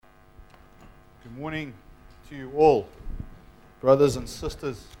Good morning to you all, brothers and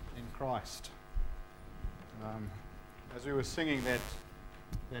sisters in Christ. As we were singing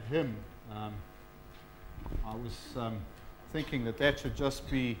that hymn, I was thinking that should just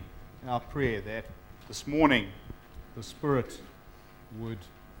be our prayer, that this morning the Spirit would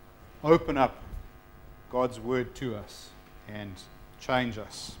open up God's Word to us and change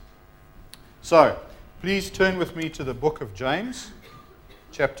us. So, please turn with me to the book of James,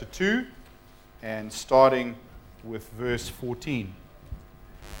 chapter 2, and starting with verse 14.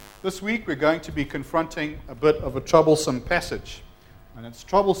 This week we're going to be confronting a bit of a troublesome passage, and it's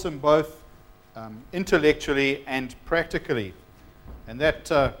troublesome both intellectually and practically. And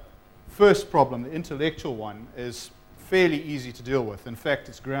that first problem, the intellectual one, is fairly easy to deal with. In fact,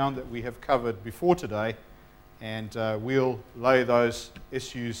 it's ground that we have covered before today, and we'll lay those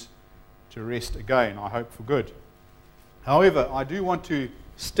issues to rest again, I hope for good. However, I do want to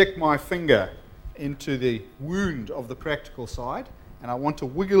stick my finger into the wound of the practical side, and I want to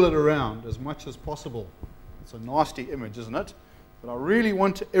wiggle it around as much as possible. It's a nasty image, isn't it? But I really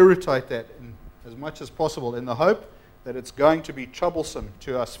want to irritate that as much as possible in the hope that it's going to be troublesome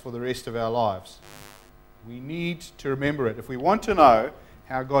to us for the rest of our lives. We need to remember it. If we want to know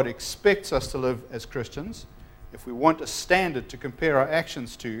how God expects us to live as Christians, if we want a standard to compare our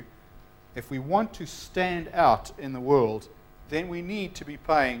actions to, if we want to stand out in the world, then we need to be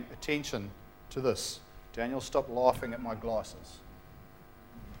paying attention to this. Daniel, stop laughing at my glasses.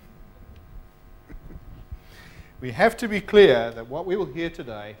 We have to be clear that what we will hear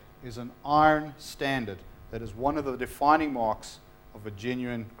today is an iron standard that is one of the defining marks of a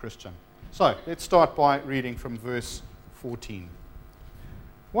genuine Christian. So, let's start by reading from verse 14.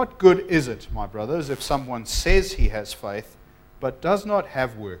 What good is it, my brothers, if someone says he has faith, but does not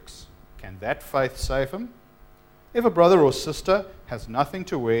have works? Can that faith save him? If a brother or sister has nothing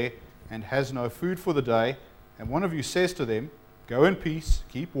to wear and has no food for the day, and one of you says to them, "Go in peace,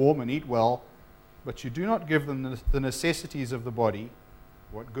 keep warm and eat well," but you do not give them the necessities of the body,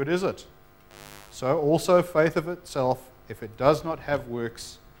 what good is it? So also faith of itself, if it does not have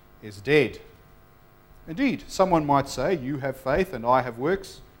works, is dead. Indeed, someone might say, "You have faith and I have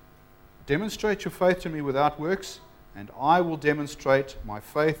works. Demonstrate your faith to me without works, and I will demonstrate my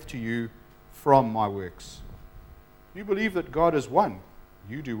faith to you from my works." You believe that God is one.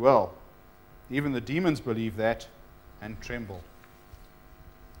 You do well. Even the demons believe that and tremble.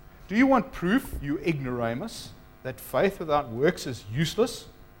 Do you want proof, you ignoramus, that faith without works is useless?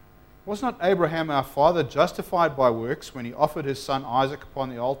 Was not Abraham our father justified by works when he offered his son Isaac upon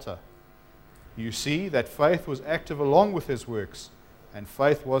the altar? You see that faith was active along with his works, and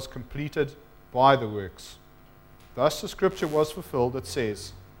faith was completed by the works. Thus the scripture was fulfilled that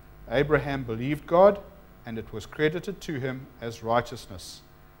says, "Abraham believed God, and it was credited to him as righteousness,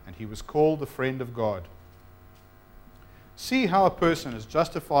 and he was called the friend of God." See how a person is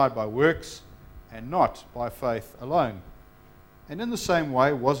justified by works and not by faith alone. And in the same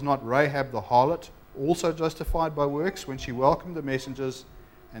way, was not Rahab the harlot also justified by works when she welcomed the messengers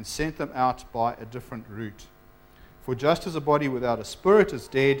and sent them out by a different route? For just as a body without a spirit is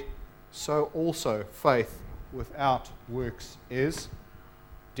dead, so also faith without works is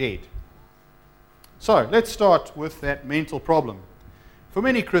dead. So, let's start with that mental problem. For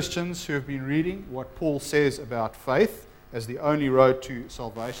many Christians who have been reading what Paul says about faith as the only road to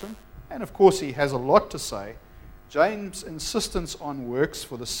salvation, and of course he has a lot to say, James' insistence on works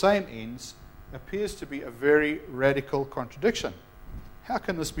for the same ends appears to be a very radical contradiction. How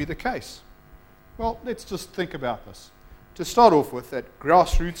can this be the case? Well, let's just think about this. To start off with, at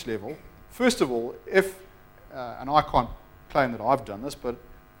grassroots level, first of all, and I can't claim that I've done this, but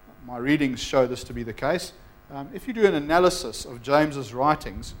my readings show this to be the case, if you do an analysis of James's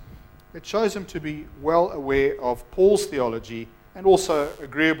writings, it shows him to be well aware of Paul's theology and also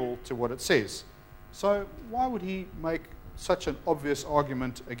agreeable to what it says. So why would he make such an obvious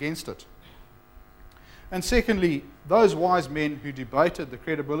argument against it? And secondly, those wise men who debated the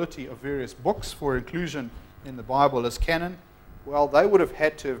credibility of various books for inclusion in the Bible as canon, well, they would have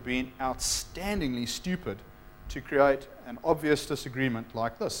had to have been outstandingly stupid to create an obvious disagreement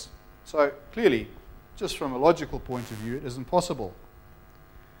like this. So clearly, just from a logical point of view, it isn't possible.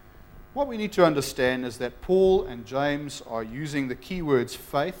 What we need to understand is that Paul and James are using the keywords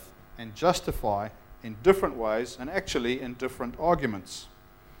faith and justify in different ways and actually in different arguments.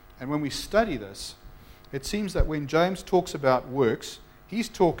 And when we study this, it seems that when James talks about works, he's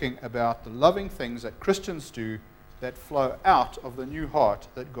talking about the loving things that Christians do that flow out of the new heart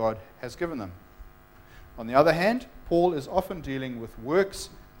that God has given them. On the other hand, Paul is often dealing with works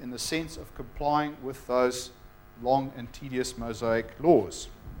in the sense of complying with those long and tedious Mosaic laws.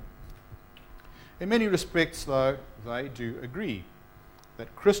 In many respects, though, they do agree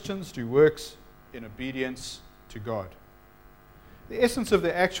that Christians do works in obedience to God. The essence of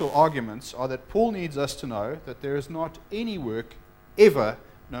their actual arguments are that Paul needs us to know that there is not any work ever,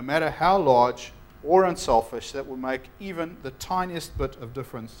 no matter how large or unselfish, that will make even the tiniest bit of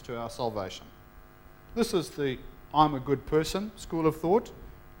difference to our salvation. This is the I'm a good person school of thought,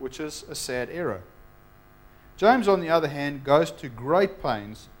 which is a sad error. James, on the other hand, goes to great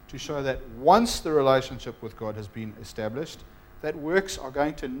pains to show that once the relationship with God has been established, that works are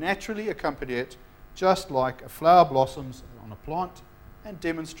going to naturally accompany it, just like a flower blossoms on a plant and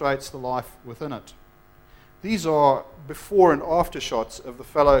demonstrates the life within it. These are before and after shots of the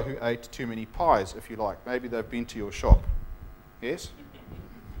fellow who ate too many pies, if you like. Maybe they've been to your shop. Yes?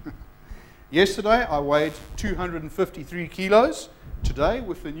 Yesterday, I weighed 253 kilos. Today,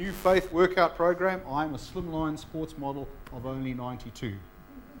 with the new Faith workout program, I'm a slimline sports model of only 92.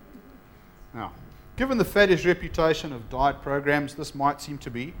 Now, given the faddish reputation of diet programs, this might seem to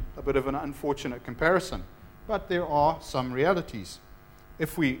be a bit of an unfortunate comparison, but there are some realities.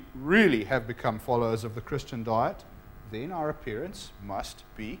 If we really have become followers of the Christian diet, then our appearance must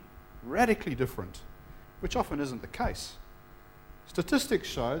be radically different, which often isn't the case. Statistics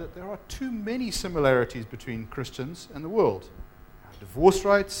show that there are too many similarities between Christians and the world. Divorce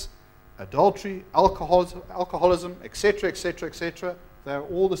rates, adultery, alcoholism, etc., etc., etc., they are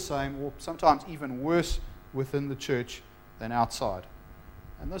all the same, or sometimes even worse within the church than outside.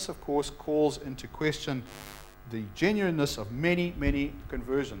 And this, of course, calls into question the genuineness of many, many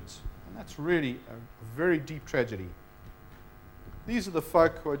conversions. And that's really a very deep tragedy. These are the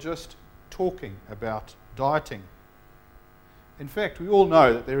folk who are just talking about dieting. In fact, we all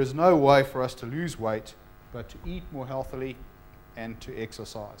know that there is no way for us to lose weight but to eat more healthily and to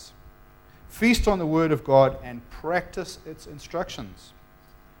exercise. Feast on the Word of God and practice its instructions.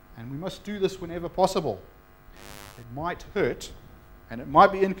 And we must do this whenever possible. It might hurt and it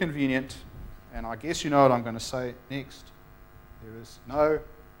might be inconvenient, and I guess you know what I'm going to say next. There is no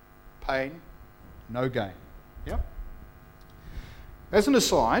pain, no gain. Yep. As an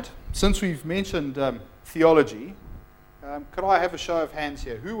aside, since we've mentioned theology, could I have a show of hands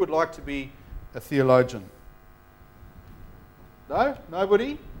here? Who would like to be a theologian? No?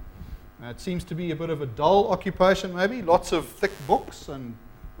 Nobody? It seems to be a bit of a dull occupation, maybe. Lots of thick books and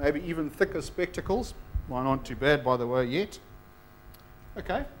maybe even thicker spectacles. Mine aren't too bad, by the way, yet.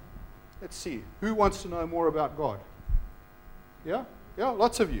 Okay, let's see. Who wants to know more about God? Yeah? Yeah,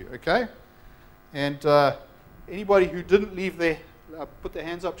 lots of you, okay? And anybody who didn't leave their, put their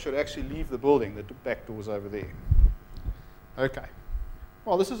hands up, should actually leave the building. The back door's over there. Okay.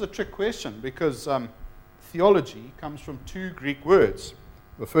 Well, this is a trick question because theology comes from two Greek words.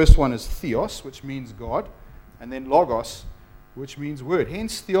 The first one is theos, which means God, and then logos, which means word.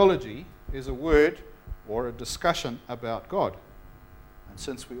 Hence, theology is a word or a discussion about God. And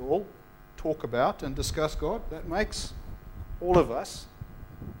since we all talk about and discuss God, that makes all of us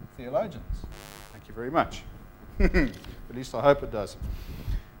theologians. Thank you very much. At least I hope it does.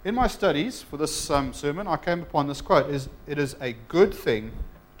 In my studies for this sermon, I came upon this quote: "It is a good thing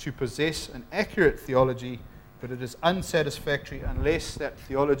to possess an accurate theology, but it is unsatisfactory unless that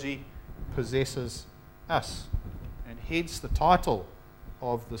theology possesses us." And hence the title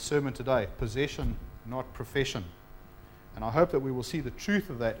of the sermon today, Possession, Not Profession. And I hope that we will see the truth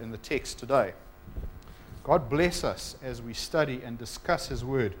of that in the text today. God bless us as we study and discuss His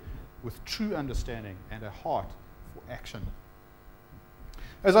Word with true understanding and a heart for action.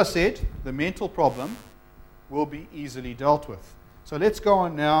 As I said, the mental problem will be easily dealt with. So let's go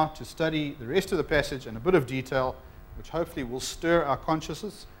on now to study the rest of the passage in a bit of detail, which hopefully will stir our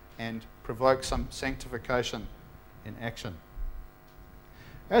consciousness and provoke some sanctification in action.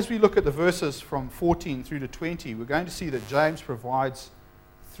 As we look at the verses from 14 through to 20, we're going to see that James provides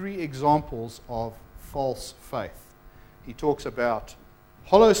three examples of false faith. He talks about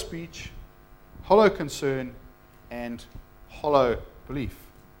hollow speech, hollow concern, and hollow belief.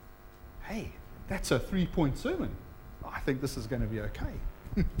 Hey, that's a 3-point sermon. I think this is going to be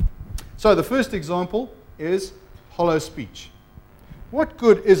okay. So the first example is hollow speech. What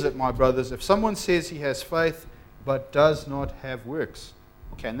good is it, my brothers, if someone says he has faith but does not have works?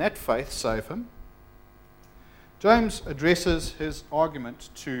 Can that faith save him? James addresses his argument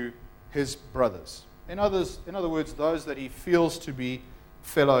to his brothers. In other words, those that he feels to be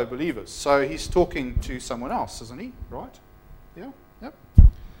fellow believers. So he's talking to someone else, isn't he? Right? Yeah? Yep.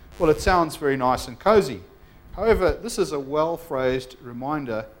 Well, it sounds very nice and cozy. However, this is a well-phrased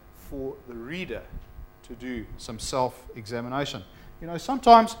reminder for the reader to do some self-examination. You know,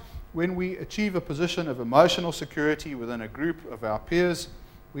 sometimes when we achieve a position of emotional security within a group of our peers,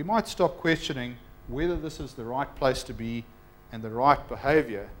 we might stop questioning whether this is the right place to be and the right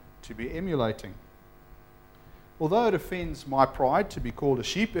behavior to be emulating. Although it offends my pride to be called a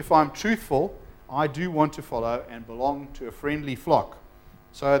sheep, if I'm truthful, I do want to follow and belong to a friendly flock.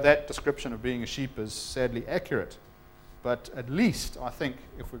 So that description of being a sheep is sadly accurate. But at least, I think,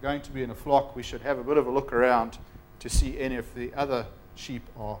 if we're going to be in a flock, we should have a bit of a look around to see any of the other sheep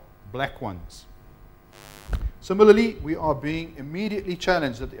are black ones. Similarly, we are being immediately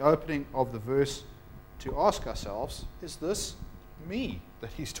challenged at the opening of the verse to ask ourselves, is this me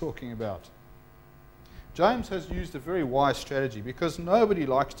that he's talking about? James has used a very wise strategy because nobody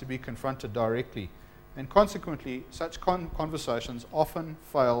likes to be confronted directly, and consequently, such conversations often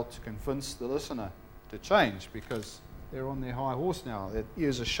fail to convince the listener to change because they're on their high horse now, their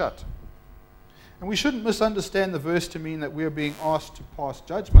ears are shut. And we shouldn't misunderstand the verse to mean that we're being asked to pass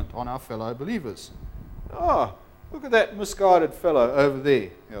judgment on our fellow believers. Oh, look at that misguided fellow over there.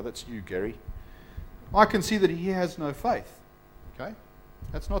 Yeah, that's you, Gary. I can see that he has no faith. Okay?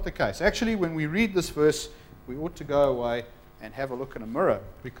 That's not the case. Actually, when we read this verse, we ought to go away and have a look in a mirror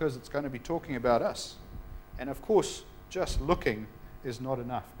because it's going to be talking about us. And of course, just looking is not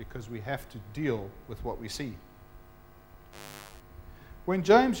enough because we have to deal with what we see. When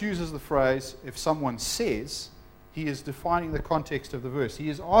James uses the phrase, if someone says, he is defining the context of the verse. He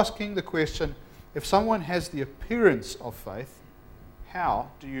is asking the question, if someone has the appearance of faith,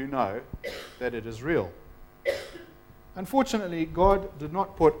 how do you know that it is real? Unfortunately, God did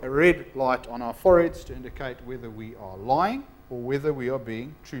not put a red light on our foreheads to indicate whether we are lying or whether we are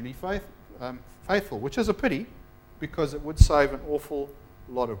being truly faithful, which is a pity because it would save an awful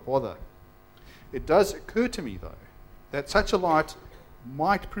lot of bother. It does occur to me, though, that such a light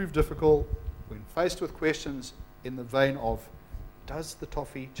might prove difficult when faced with questions in the vein of, does the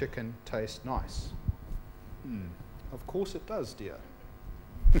toffee chicken taste nice? Of course it does, dear.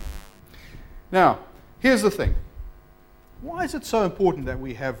 Now, here's the thing. Why is it so important that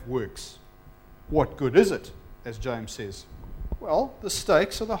we have works? What good is it, as James says? Well, the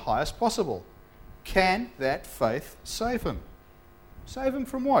stakes are the highest possible. Can that faith save him? Save him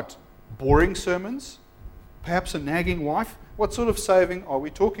from what? Boring sermons? Perhaps a nagging wife? What sort of saving are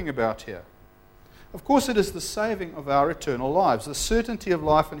we talking about here? Of course, it is the saving of our eternal lives, the certainty of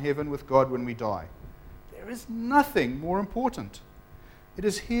life in heaven with God when we die. There is nothing more important. It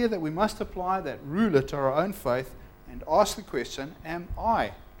is here that we must apply that ruler to our own faith and ask the question, am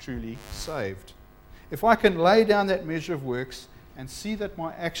I truly saved? If I can lay down that measure of works and see that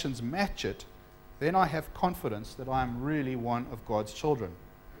my actions match it, then I have confidence that I am really one of God's children.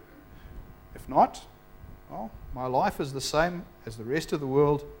 If not, well, my life is the same as the rest of the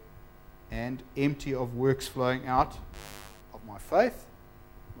world and empty of works flowing out of my faith.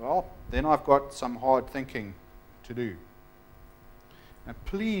 Well, then I've got some hard thinking to do. Now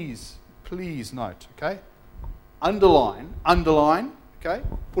please note, okay? Underline, okay?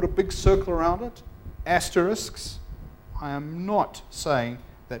 Put a big circle around it. Asterisks. I am not saying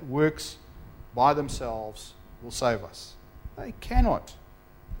that works by themselves will save us. They cannot,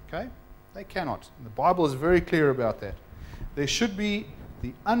 okay? They cannot. And the Bible is very clear about that. There should be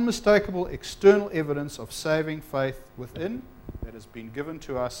the unmistakable external evidence of saving faith within that has been given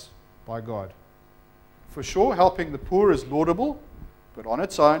to us by God. For sure, helping the poor is laudable, but on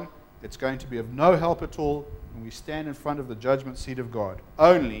its own, it's going to be of no help at all when we stand in front of the judgment seat of God.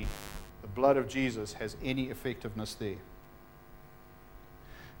 Only the blood of Jesus has any effectiveness there.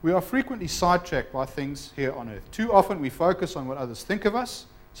 We are frequently sidetracked by things here on earth. Too often we focus on what others think of us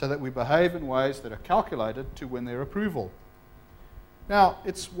so that we behave in ways that are calculated to win their approval. Now,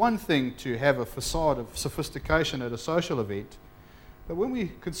 it's one thing to have a facade of sophistication at a social event, but when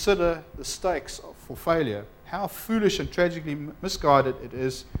we consider the stakes for failure, how foolish and tragically misguided it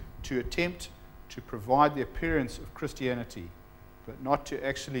is to attempt to provide the appearance of Christianity, but not to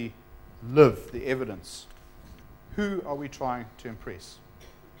actually live the evidence. Who are we trying to impress?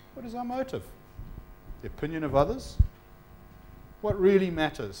 What is our motive? The opinion of others? What really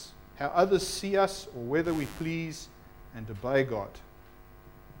matters? How others see us or whether we please and obey God?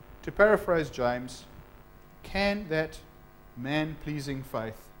 To paraphrase James, can that man-pleasing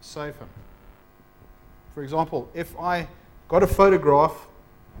faith save him? For example, if I got a photograph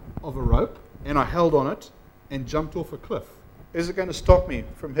of a rope and I held on it and jumped off a cliff, is it going to stop me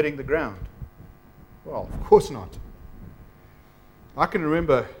from hitting the ground? Well, of course not. I can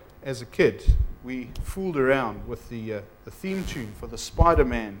remember as a kid, we fooled around with the theme tune for the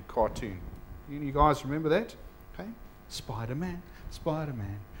Spider-Man cartoon. You guys remember that? Okay, Spider-Man,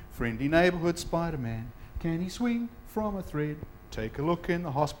 Spider-Man, friendly neighborhood Spider-Man. Can he swing from a thread? Take a look in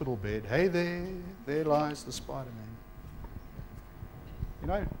the hospital bed. Hey there lies the Spider-Man. You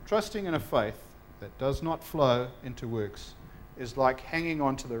know, trusting in a faith that does not flow into works is like hanging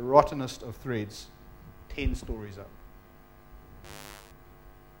on to the rottenest of threads 10 stories up.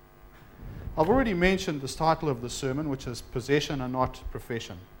 I've already mentioned this title of the sermon, which is Possession and Not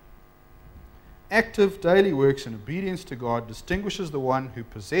Profession. Active daily works in obedience to God distinguishes the one who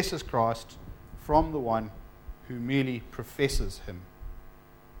possesses Christ from the one who merely professes Him.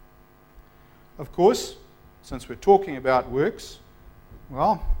 Of course, since we're talking about works,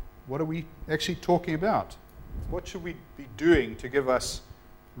 well, what are we actually talking about? What should we be doing to give us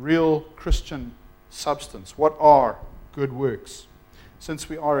real Christian substance? What are good works? Since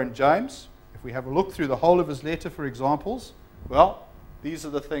we are in James, if we have a look through the whole of his letter for examples, well, these are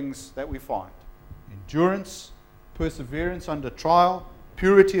the things that we find: endurance, perseverance under trial,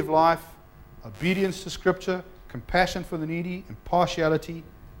 purity of life, obedience to Scripture, compassion for the needy, impartiality,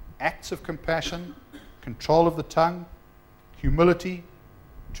 acts of compassion, control of the tongue, humility,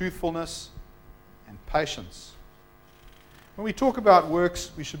 truthfulness, and patience. When we talk about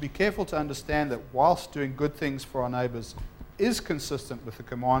works, we should be careful to understand that whilst doing good things for our neighbours is consistent with the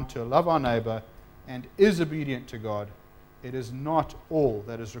command to love our neighbour and is obedient to God, it is not all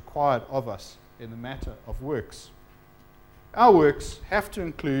that is required of us in the matter of works. Our works have to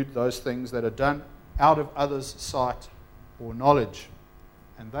include those things that are done out of others' sight or knowledge,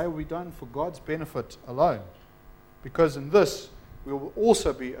 and they will be done for God's benefit alone, because in this we will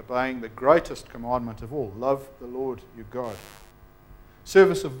also be obeying the greatest commandment of all: love the Lord your God.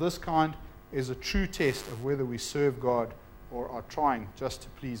 Service of this kind is a true test of whether we serve God or are trying just to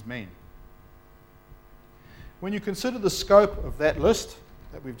please men. When you consider the scope of that list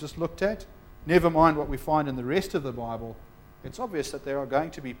that we've just looked at, never mind what we find in the rest of the Bible, it's obvious that there are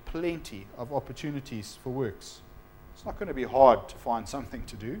going to be plenty of opportunities for works. It's not going to be hard to find something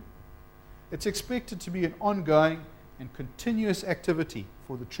to do. It's expected to be an ongoing and continuous activity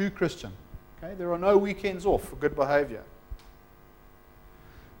for the true Christian. Okay? There are no weekends off for good behavior.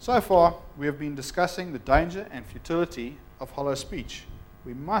 So far, we have been discussing the danger and futility of hollow speech.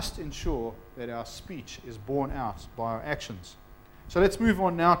 We must ensure that our speech is borne out by our actions. So let's move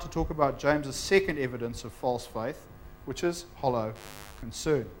on now to talk about James's second evidence of false faith, which is hollow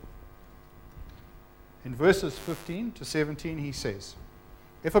concern. In verses 15 to 17, he says,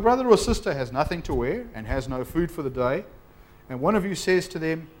 "If a brother or sister has nothing to wear and has no food for the day, and one of you says to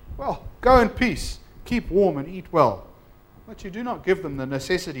them, 'Well, go in peace, keep warm and eat well,' but you do not give them the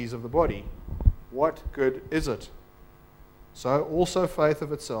necessities of the body, what good is it? So also faith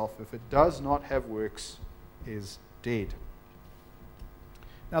of itself, if it does not have works, is dead."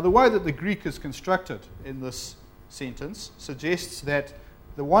 Now, the way that the Greek is constructed in this sentence suggests that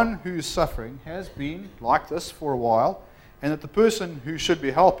the one who is suffering has been like this for a while, and that the person who should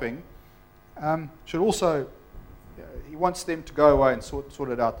be helping should also, he wants them to go away and sort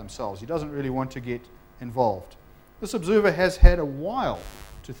it out themselves. He doesn't really want to get involved. This observer has had a while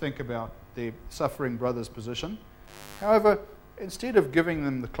to think about their suffering brother's position. However, instead of giving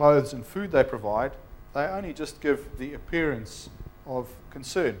them the clothes and food they provide, they only just give the appearance of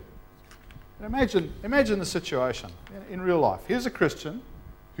concern. And imagine the situation in real life. Here's a Christian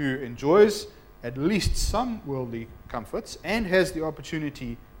who enjoys at least some worldly comforts and has the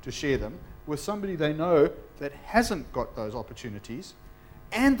opportunity to share them with somebody they know that hasn't got those opportunities,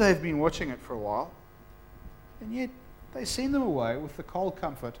 and they've been watching it for a while, and yet they send them away with the cold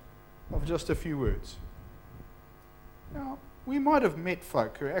comfort of just a few words. Now, we might have met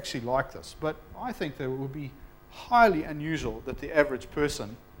folk who are actually like this, but I think that it would be highly unusual that the average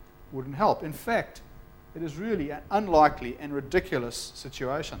person wouldn't help. In fact, it is really an unlikely and ridiculous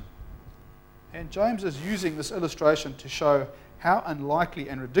situation. And James is using this illustration to show how unlikely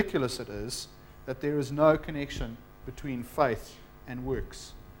and ridiculous it is that there is no connection between faith and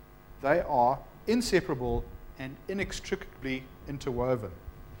works. They are inseparable and inextricably interwoven.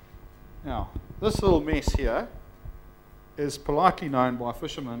 Now, this little mess here is politely known by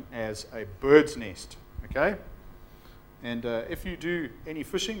fishermen as a bird's nest. Okay? And if you do any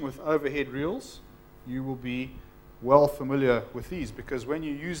fishing with overhead reels, you will be well familiar with these, because when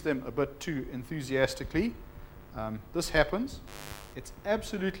you use them a bit too enthusiastically, this happens. It's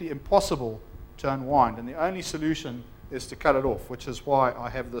absolutely impossible to unwind, and the only solution is to cut it off, which is why I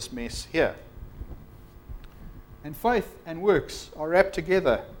have this mess here. And faith and works are wrapped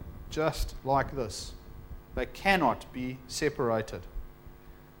together just like this. They cannot be separated.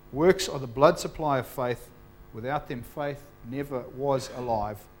 Works are the blood supply of faith. Without them, faith never was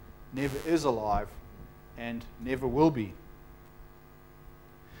alive, never is alive, and never will be.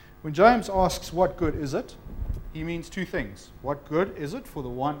 When James asks, what good is it? He means two things. What good is it for the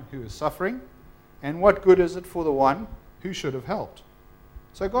one who is suffering? And what good is it for the one who should have helped?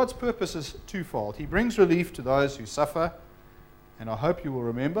 So God's purpose is twofold. He brings relief to those who suffer, and I hope you will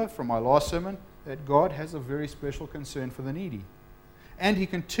remember from my last sermon that God has a very special concern for the needy. And He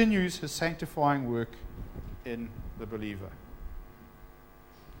continues His sanctifying work in the believer.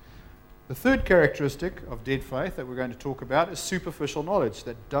 The third characteristic of dead faith that we're going to talk about is superficial knowledge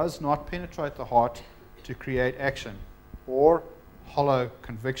that does not penetrate the heart to create action, or hollow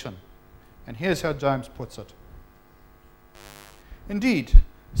conviction. And here's how James puts it. Indeed,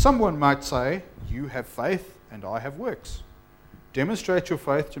 someone might say, "You have faith and I have works. Demonstrate your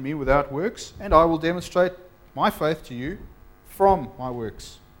faith to me without works, and I will demonstrate my faith to you from my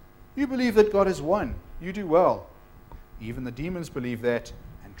works. You believe that God is one. You do well. Even the demons believe that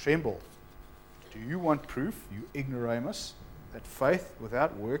and tremble. Do you want proof, you ignoramus, that faith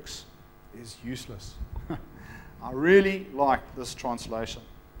without works is useless?" I really like this translation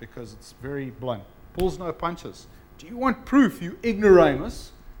because it's very blunt. Pulls no punches. Do you want proof, you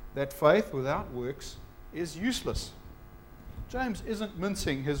ignoramus, that faith without works is useless? James isn't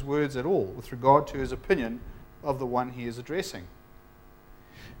mincing his words at all with regard to his opinion of the one he is addressing.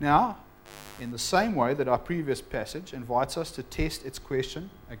 Now, in the same way that our previous passage invites us to test its question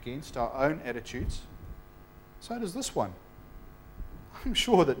against our own attitudes, so does this one. I'm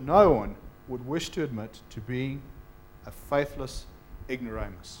sure that no one would wish to admit to being a faithless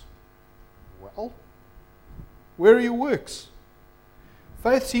ignoramus. Well, where are your works?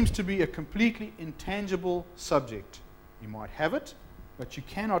 Faith seems to be a completely intangible subject. You might have it, but you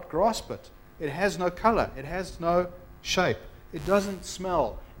cannot grasp it. It has no color. It has no shape. It doesn't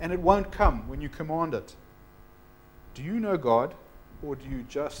smell, and it won't come when you command it. Do you know God, or do you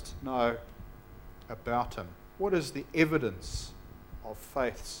just know about Him? What is the evidence of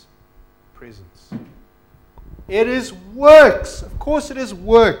faith's presence? It is works. Of course it is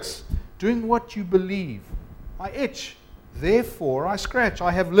works. Doing what you believe. I itch, therefore I scratch.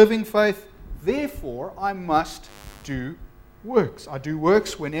 I have living faith, therefore I must do works. I do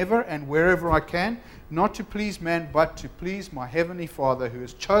works whenever and wherever I can, not to please man, but to please my heavenly Father, who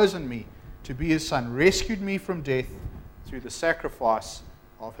has chosen me to be His Son, rescued me from death through the sacrifice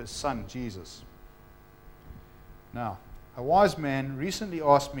of His Son, Jesus. Now, a wise man recently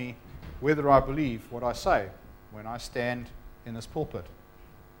asked me whether I believe what I say when I stand in this pulpit.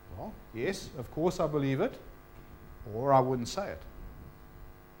 Well, yes, of course I believe it, or I wouldn't say it.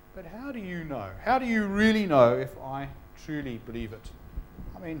 But how do you know? How do you really know if I truly believe it?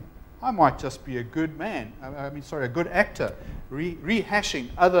 I mean, I might just be a good man, a good actor, rehashing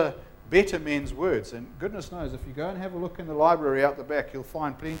other better men's words. And goodness knows, if you go and have a look in the library out the back, you'll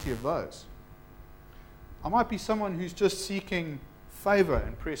find plenty of those. I might be someone who's just seeking favor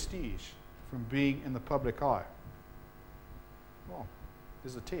and prestige from being in the public eye. Well,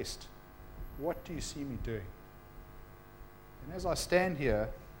 there's a test. What do you see me doing? And as I stand here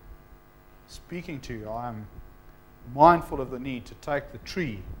speaking to you, I am mindful of the need to take the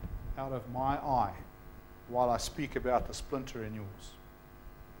tree out of my eye while I speak about the splinter in yours.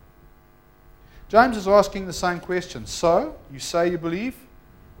 James is asking the same question. So, you say you believe?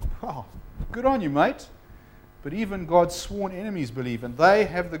 Well, good on you, mate. But even God's sworn enemies believe, and they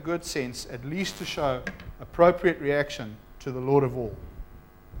have the good sense at least to show appropriate reaction to the Lord of all.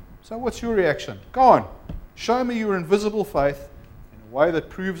 So what's your reaction? Go on. Show me your invisible faith in a way that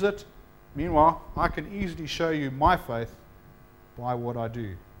proves it. Meanwhile, I can easily show you my faith by what I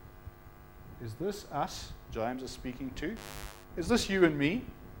do. Is this us James is speaking to? Is this you and me?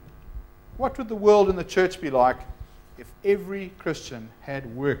 What would the world and the church be like if every Christian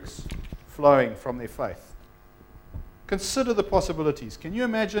had works flowing from their faith? Consider the possibilities. Can you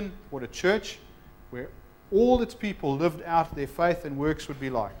imagine what a church where all its people lived out their faith and works would be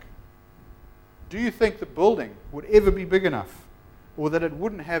like? Do you think the building would ever be big enough, or that it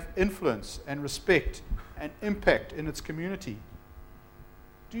wouldn't have influence and respect and impact in its community?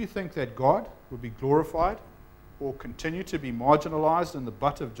 Do you think that God would be glorified or continue to be marginalized in the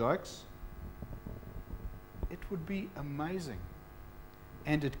butt of jokes? It would be amazing.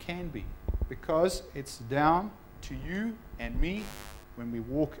 And it can be, because it's down to you and me when we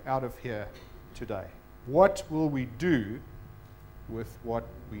walk out of here today. What will we do with what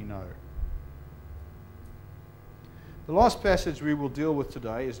we know? The last passage we will deal with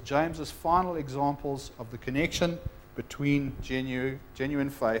today is James's final examples of the connection between genuine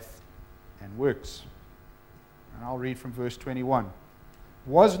faith and works. And I'll read from verse 21.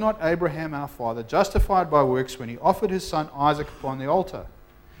 Was not Abraham our father justified by works when he offered his son Isaac upon the altar?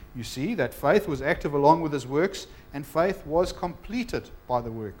 You see that faith was active along with his works, and faith was completed by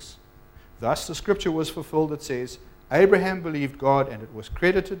the works. Thus the scripture was fulfilled that says, Abraham believed God, and it was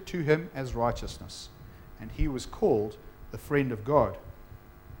credited to him as righteousness, and he was called the friend of God.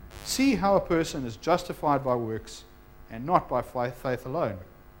 see how a person is justified by works and not by faith alone.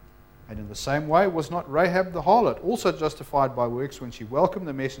 And in the same way was not Rahab the harlot also justified by works when she welcomed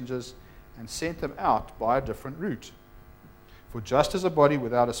the messengers and sent them out by a different route? For just as a body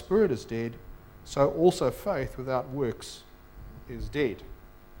without a spirit is dead, so also faith without works is dead.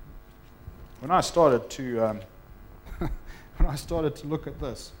 When I started to look at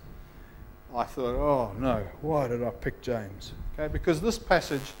this, I thought, oh no, why did I pick James? Okay, because this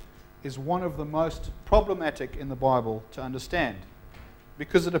passage is one of the most problematic in the Bible to understand,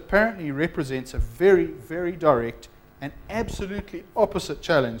 because it apparently represents a very, very direct and absolutely opposite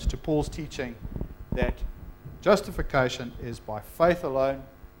challenge to Paul's teaching that justification is by faith alone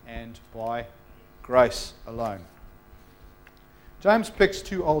and by grace alone. James picks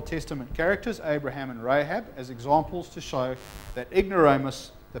two Old Testament characters, Abraham and Rahab, as examples to show that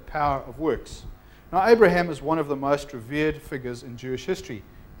ignoramus, the power of works. Now, Abraham is one of the most revered figures in Jewish history,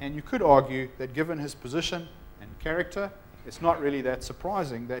 and you could argue that given his position and character, it's not really that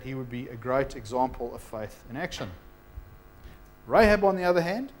surprising that he would be a great example of faith in action. Rahab, on the other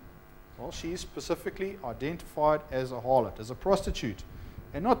hand, well, she is specifically identified as a harlot, as a prostitute,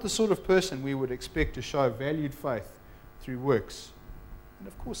 and not the sort of person we would expect to show valued faith through works. And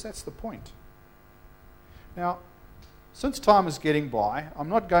of course, that's the point. Now, since time is getting by, I'm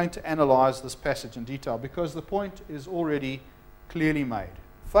not going to analyze this passage in detail because the point is already clearly made.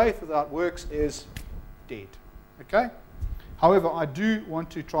 Faith without works is dead. Okay? However, I do want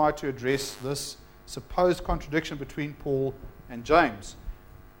to try to address this supposed contradiction between Paul and James.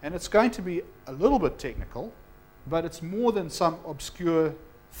 And it's going to be a little bit technical, but it's more than some obscure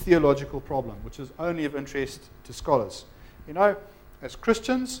theological problem, which is only of interest to scholars. You know, as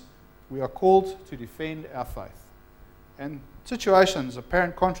Christians, we are called to defend our faith. And situations,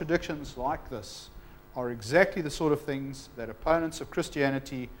 apparent contradictions like this, are exactly the sort of things that opponents of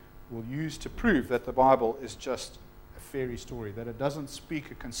Christianity will use to prove that the Bible is just a fairy story, that it doesn't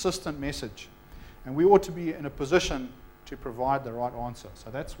speak a consistent message. And we ought to be in a position to provide the right answer. So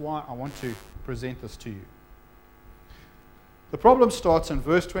that's why I want to present this to you. The problem starts in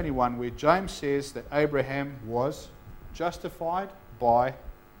verse 21, where James says that Abraham was justified by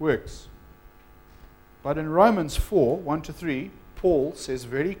works. But in Romans 4, 1-3, Paul says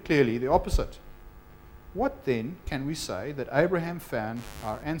very clearly the opposite. What then can we say that Abraham found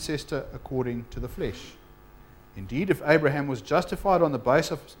our ancestor according to the flesh? Indeed, if Abraham was justified on the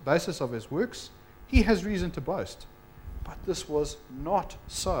basis of his works, he has reason to boast. But this was not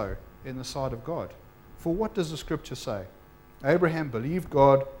so in the sight of God. For what does the Scripture say? Abraham believed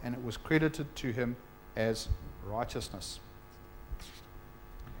God, and it was credited to him as righteousness.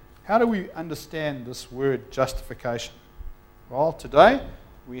 How do we understand this word justification? Well, today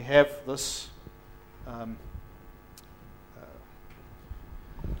we have this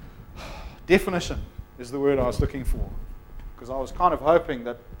definition is the word I was looking for, because I was kind of hoping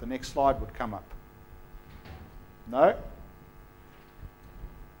that the next slide would come up. No.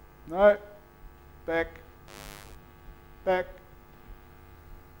 Back.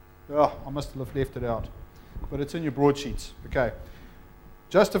 Oh, I must have left it out. But it's in your broadsheets. Okay.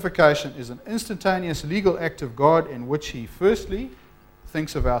 Justification is an instantaneous legal act of God in which He firstly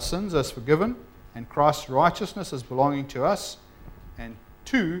thinks of our sins as forgiven and Christ's righteousness as belonging to us, and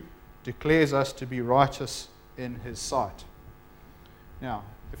two, declares us to be righteous in His sight. Now,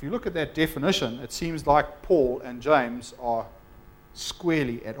 if you look at that definition, it seems like Paul and James are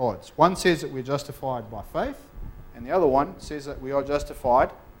squarely at odds. One says that we're justified by faith, and the other one says that we are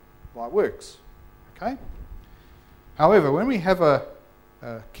justified by works. Okay? However, when we have a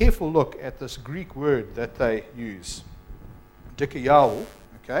careful look at this Greek word that they use, dikaiou,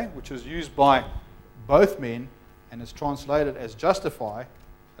 okay, which is used by both men and is translated as justify,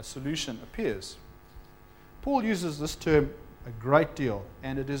 a solution appears. Paul uses this term a great deal,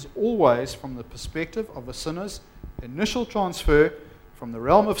 and it is always from the perspective of a sinner's initial transfer from the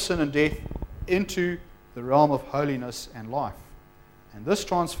realm of sin and death into the realm of holiness and life. And this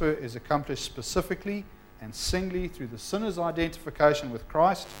transfer is accomplished specifically and singly through the sinner's identification with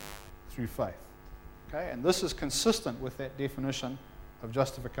Christ through faith. Okay? And this is consistent with that definition of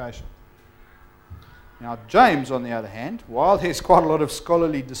justification. Now, James, on the other hand, while there's quite a lot of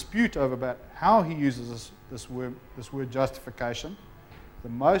scholarly dispute over about how he uses this word justification, the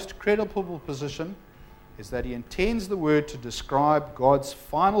most credible position is that he intends the word to describe God's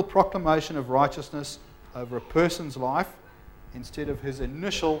final proclamation of righteousness over a person's life instead of his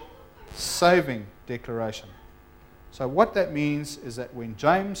initial saving declaration. So what that means is that when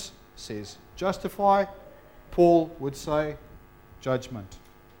James says justify, Paul would say judgment.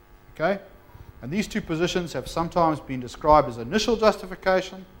 Okay? And these two positions have sometimes been described as initial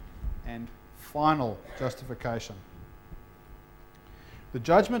justification and final justification. The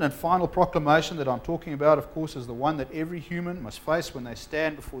judgment and final proclamation that I'm talking about, of course, is the one that every human must face when they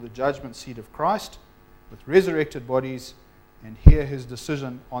stand before the judgment seat of Christ with resurrected bodies and hear his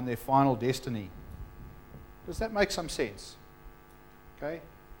decision on their final destiny. Does that make some sense? Okay?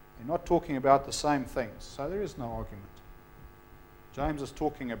 They're not talking about the same things, so there is no argument. James is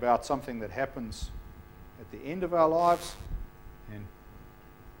talking about something that happens at the end of our lives. And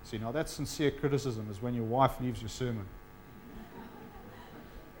see, now that's sincere criticism, is when your wife leaves your sermon.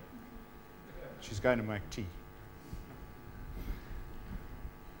 She's going to make tea.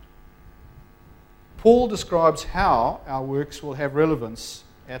 Paul describes how our works will have relevance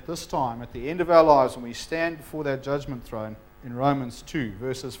at this time, at the end of our lives, when we stand before that judgment throne in Romans 2,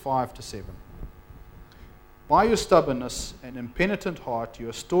 verses 5 to 7. By your stubbornness and impenitent heart, you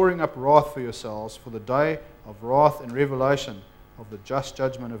are storing up wrath for yourselves for the day of wrath and revelation of the just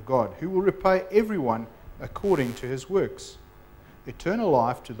judgment of God, who will repay everyone according to his works. Eternal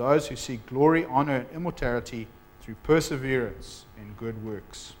life to those who seek glory, honor, and immortality through perseverance in good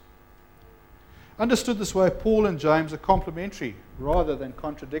works. Understood this way, Paul and James are complementary rather than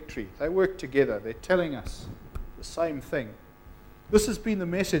contradictory. They work together. They're telling us the same thing. This has been the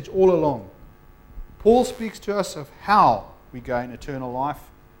message all along. Paul speaks to us of how we gain eternal life,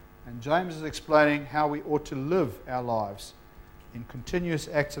 and James is explaining how we ought to live our lives in continuous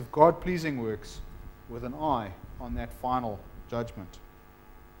acts of God-pleasing works with an eye on that final judgment.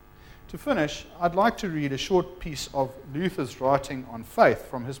 To finish, I'd like to read a short piece of Luther's writing on faith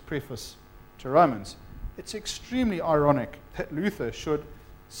from his preface to Romans. It's extremely ironic that Luther should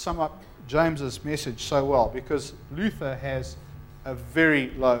sum up James's message so well, because Luther has a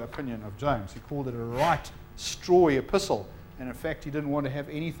very low opinion of James. He called it a right strawy epistle, and in fact he didn't want to have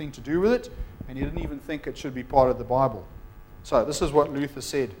anything to do with it, and he didn't even think it should be part of the Bible. So this is what Luther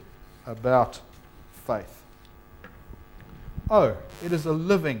said about faith. Oh, it is a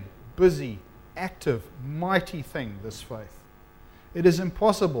living, busy, active, mighty thing, this faith. It is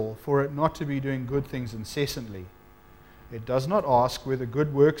impossible for it not to be doing good things incessantly. It does not ask whether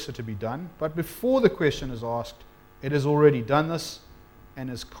good works are to be done, but before the question is asked, it has already done this and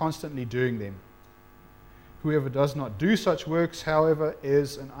is constantly doing them. Whoever does not do such works, however,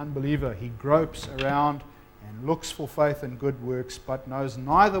 is an unbeliever. He gropes around and looks for faith and good works, but knows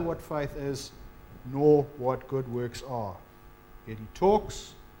neither what faith is nor what good works are. Yet he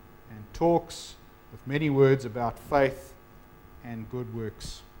talks and talks with many words about faith and good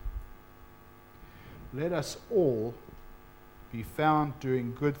works. Let us all be found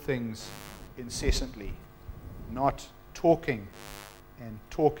doing good things incessantly, not talking and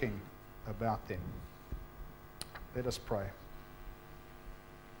talking about them. Let us pray.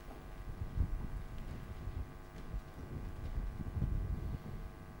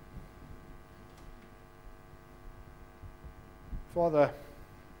 Father,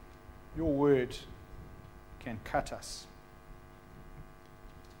 your word can cut us.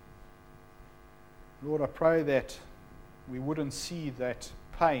 Lord, I pray that we wouldn't see that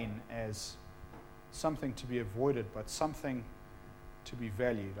pain as something to be avoided, but something to be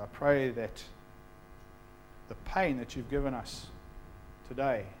valued. I pray that the pain that you've given us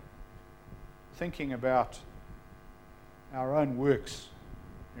today, thinking about our own works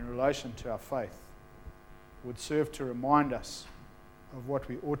in relation to our faith, would serve to remind us of what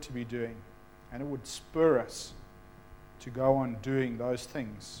we ought to be doing, and it would spur us to go on doing those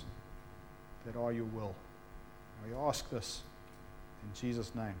things that are your will. And we ask this in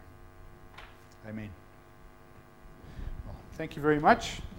Jesus' name. Amen. Well, thank you very much.